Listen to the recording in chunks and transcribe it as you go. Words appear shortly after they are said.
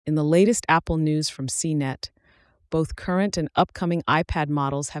In the latest Apple news from CNET, both current and upcoming iPad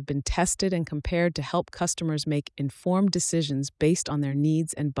models have been tested and compared to help customers make informed decisions based on their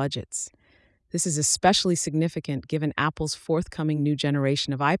needs and budgets. This is especially significant given Apple's forthcoming new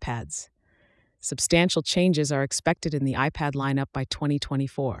generation of iPads. Substantial changes are expected in the iPad lineup by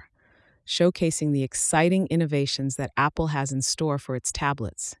 2024, showcasing the exciting innovations that Apple has in store for its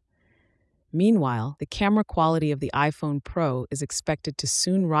tablets. Meanwhile, the camera quality of the iPhone Pro is expected to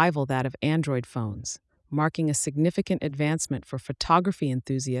soon rival that of Android phones, marking a significant advancement for photography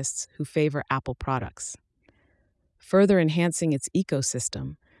enthusiasts who favor Apple products. Further enhancing its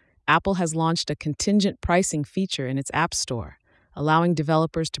ecosystem, Apple has launched a contingent pricing feature in its App Store, allowing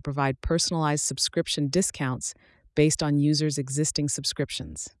developers to provide personalized subscription discounts based on users' existing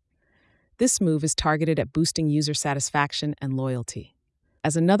subscriptions. This move is targeted at boosting user satisfaction and loyalty.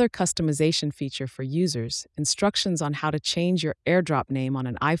 As another customization feature for users, instructions on how to change your AirDrop name on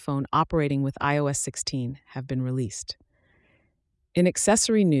an iPhone operating with iOS 16 have been released. In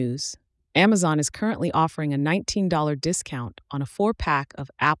accessory news, Amazon is currently offering a $19 discount on a 4-pack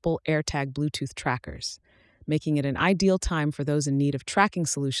of Apple AirTag Bluetooth trackers, making it an ideal time for those in need of tracking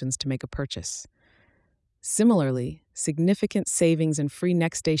solutions to make a purchase. Similarly, significant savings and free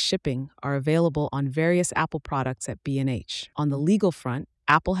next-day shipping are available on various Apple products at B&H. On the legal front,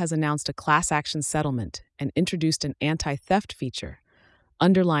 Apple has announced a class action settlement and introduced an anti-theft feature,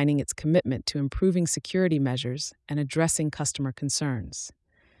 underlining its commitment to improving security measures and addressing customer concerns.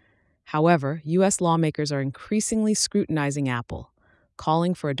 However, U.S. lawmakers are increasingly scrutinizing Apple,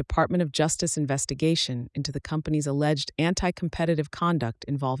 calling for a Department of Justice investigation into the company's alleged anti-competitive conduct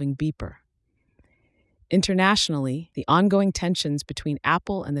involving Beeper. Internationally, the ongoing tensions between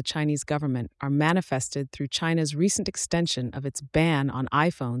Apple and the Chinese government are manifested through China's recent extension of its ban on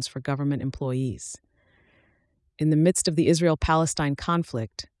iPhones for government employees. In the midst of the Israel-Palestine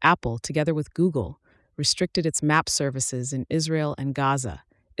conflict, Apple, together with Google, restricted its map services in Israel and Gaza,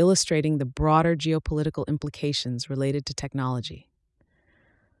 illustrating the broader geopolitical implications related to technology.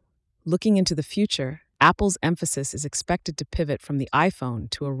 Looking into the future, Apple's emphasis is expected to pivot from the iPhone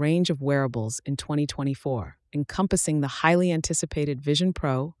to a range of wearables in 2024, encompassing the highly anticipated Vision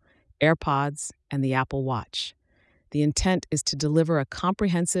Pro, AirPods, and the Apple Watch. The intent is to deliver a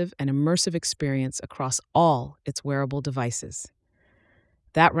comprehensive and immersive experience across all its wearable devices.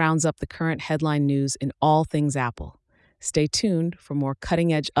 That rounds up the current headline news in all things Apple. Stay tuned for more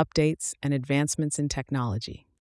cutting-edge updates and advancements in technology.